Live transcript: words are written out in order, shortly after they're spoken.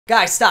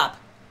Guys, stop.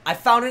 I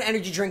found an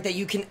energy drink that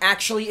you can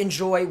actually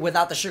enjoy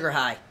without the sugar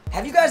high.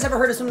 Have you guys ever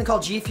heard of something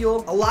called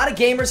GFuel? A lot of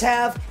gamers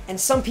have, and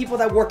some people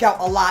that work out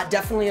a lot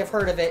definitely have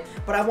heard of it.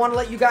 But I want to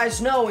let you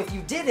guys know, if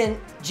you didn't,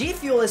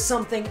 GFuel is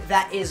something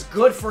that is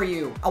good for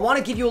you. I want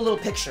to give you a little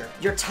picture.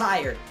 You're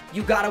tired.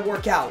 You gotta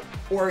work out.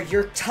 Or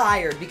you're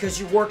tired because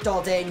you worked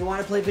all day and you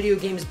want to play video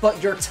games,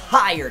 but you're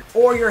tired.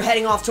 Or you're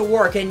heading off to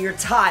work and you're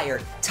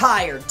tired.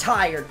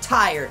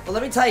 But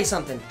let me tell you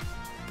something.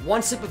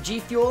 One sip of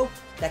GFuel,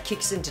 that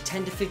kicks into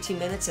 10 to 15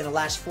 minutes and it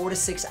lasts 4 to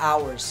 6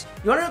 hours.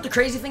 You wanna know what the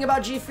crazy thing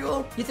about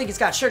GFuel? You think it's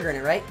got sugar in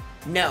it, right?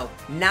 No,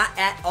 not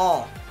at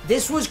all.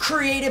 This was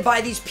created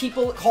by these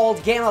people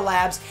called Gamma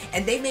Labs,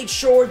 and they made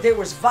sure there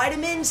was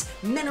vitamins,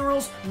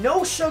 minerals,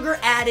 no sugar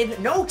added,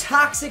 no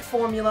toxic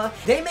formula.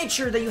 They made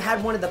sure that you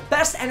had one of the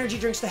best energy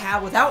drinks to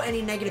have without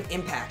any negative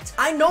impact.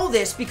 I know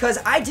this because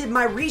I did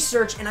my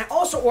research and I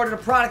also ordered a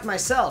product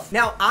myself.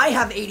 Now, I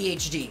have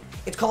ADHD.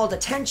 It's called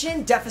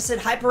Attention Deficit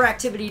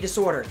Hyperactivity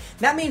Disorder.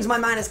 That means my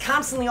mind is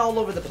constantly all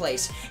over the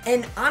place.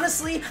 And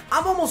honestly,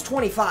 I'm almost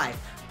 25.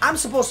 I'm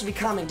supposed to be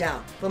calming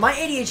down, but my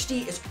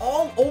ADHD is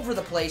all over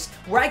the place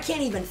where I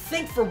can't even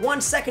think for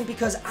 1 second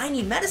because I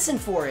need medicine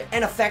for it.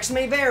 And effects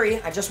may vary.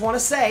 I just want to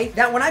say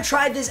that when I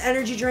tried this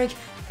energy drink,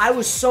 I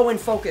was so in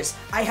focus.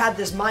 I had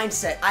this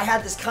mindset, I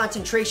had this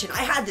concentration,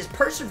 I had this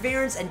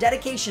perseverance and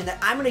dedication that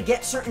I'm gonna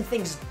get certain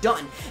things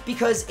done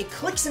because it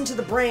clicks into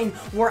the brain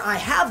where I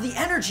have the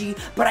energy,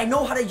 but I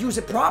know how to use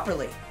it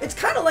properly. It's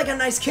kind of like a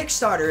nice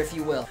Kickstarter, if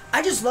you will.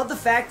 I just love the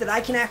fact that I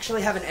can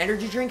actually have an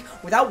energy drink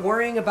without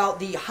worrying about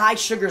the high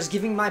sugars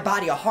giving my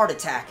body a heart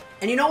attack.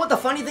 And you know what the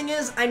funny thing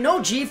is? I know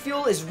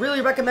GFuel is really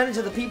recommended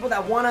to the people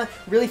that want to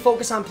really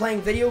focus on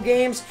playing video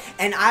games,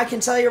 and I can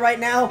tell you right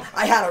now,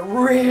 I had a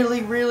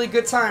really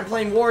good time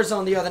playing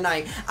Warzone the other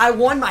night. I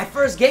won my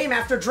first game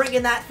after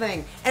drinking that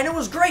thing, and it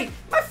was great.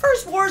 My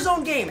first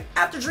Warzone game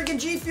after drinking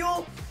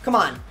GFuel? Come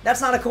on,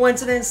 that's not a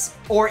coincidence,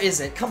 or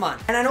is it? Come on.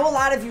 And I know a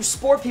lot of you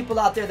sport people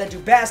out there that do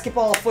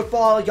basketball,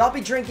 football, y'all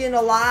be drinking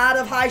a lot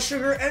of high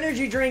sugar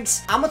energy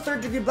drinks. I'm a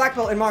 3rd degree black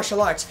belt in martial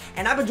arts,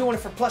 and I've been doing it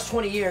for plus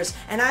 20 years,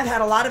 and I've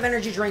had a lot of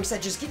energy drinks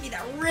that just give me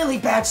that really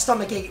bad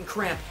stomach ache and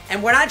cramp.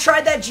 And when I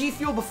tried that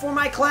GFuel before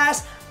my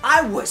class,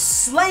 I was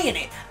slaying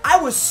it. I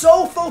was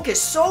so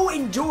focused, so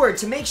endured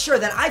to make sure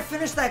that I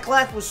finished that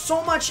class with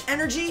so much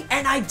energy,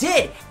 and I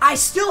did. I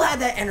still had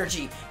that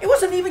energy. It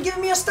wasn't even giving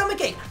me a stomach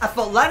ache. I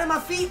felt light on my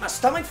feet, my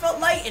stomach felt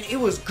light, and it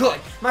was good.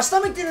 My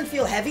stomach didn't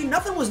feel heavy,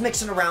 nothing was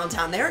mixing around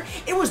down there.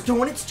 It was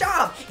doing its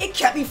job. It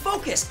kept me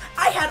focused.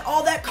 I had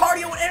all that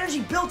cardio and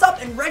energy built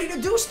up and ready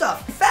to do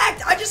stuff. In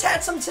fact, I just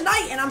had some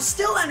tonight, and I'm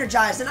still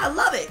energized, and I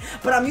love it,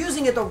 but I'm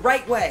using it the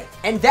right way.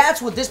 And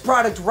that's what this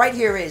product right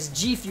here is,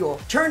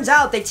 GFuel. Turns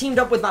out they teamed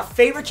up with my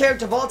favorite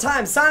character of all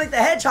time, Sonic the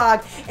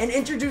Hedgehog, and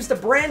introduced a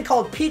brand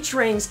called Peach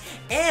Rings,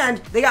 and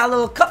they got a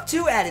little cup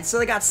too added. So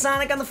they got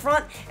Sonic on the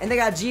front, and they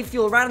got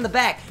GFuel right on the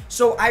back.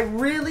 So I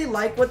really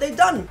like what they've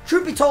done.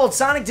 Truth be told,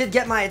 Sonic did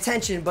get my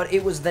attention, but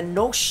it was the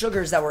no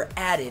sugars that were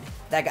added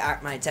that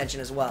got my attention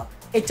as well.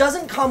 It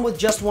doesn't come with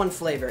just one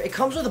flavor. It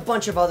comes with a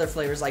bunch of other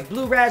flavors like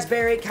blue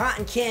raspberry,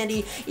 cotton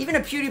candy, even a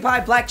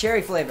PewDiePie black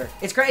cherry flavor.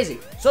 It's crazy.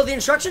 So the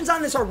instructions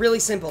on this are really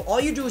simple. All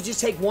you do is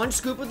just take 1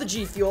 scoop of the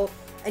GFuel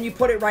and you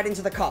put it right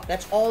into the cup.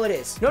 That's all it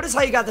is. Notice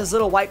how you got this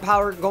little white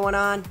powder going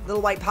on,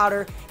 little white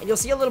powder, and you'll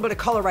see a little bit of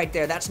color right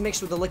there. That's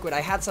mixed with the liquid. I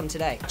had some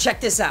today.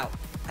 Check this out.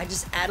 I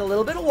just add a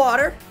little bit of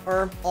water,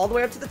 or all the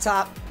way up to the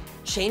top,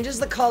 changes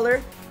the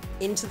color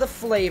into the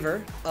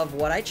flavor of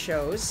what I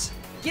chose.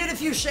 Give it a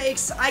few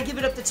shakes. I give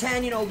it up to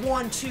 10, you know,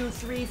 1, 2,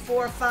 3,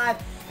 4,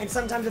 5. And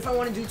sometimes if I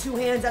want to do 2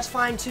 hands, that's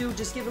fine too.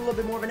 Just give it a little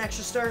bit more of an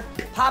extra stir.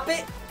 Pop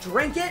it,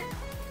 drink it.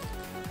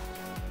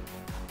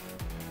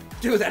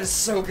 Dude, that is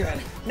so good.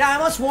 Now, I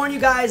must warn you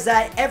guys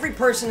that every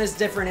person is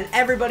different and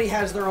everybody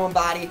has their own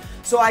body.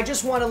 So I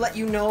just want to let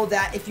you know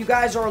that if you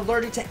guys are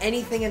allergic to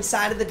anything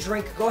inside of the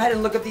drink, go ahead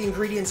and look up the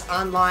ingredients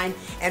online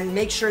and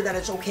make sure that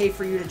it's okay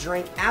for you to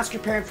drink. Ask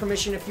your parent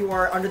permission if you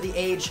are under the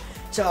age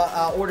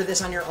to order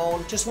this on your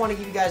own. Just want to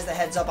give you guys the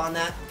heads up on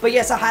that. But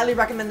yes, I highly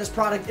recommend this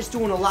product. It's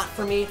doing a lot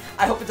for me.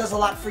 I hope it does a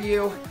lot for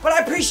you. But I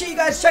appreciate you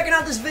guys checking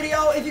out this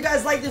video. If you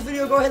guys like this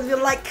video, go ahead and leave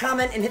a like,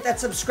 comment, and hit that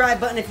subscribe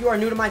button if you are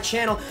new to my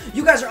channel.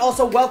 You guys are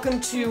also welcome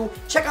to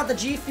check out the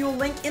GFuel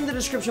link in the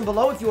description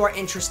below if you are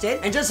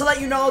interested. And just to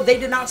let you know, they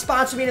did not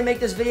sponsor me to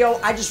make this video.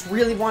 I just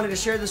really wanted to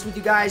share this with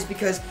you guys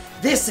because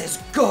this is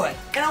good.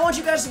 And I want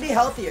you guys to be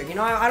healthier. You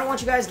know, I don't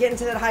want you guys getting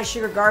into that high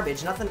sugar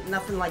garbage.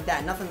 Nothing like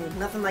that.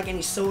 Nothing like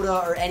any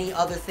soda or any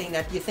other thing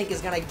that you think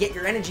is gonna get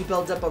your energy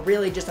built up but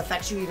really just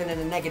affects you even in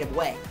a negative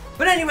way.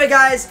 But anyway,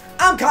 guys,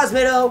 I'm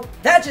Cosmitto.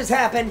 That just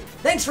happened.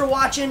 Thanks for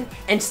watching,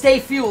 and stay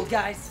fueled,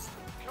 guys.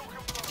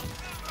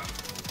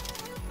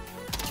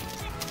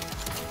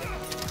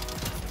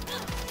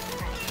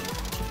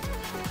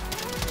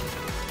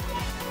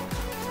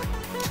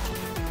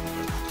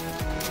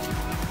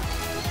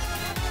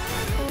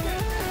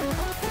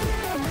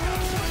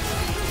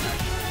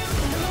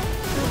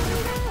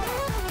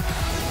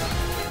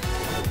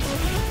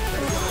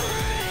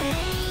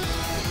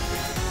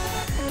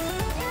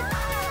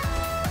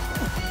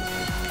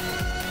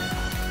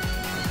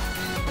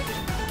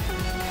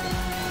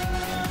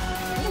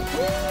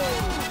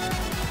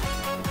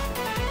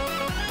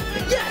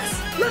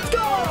 Yes! Let's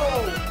go!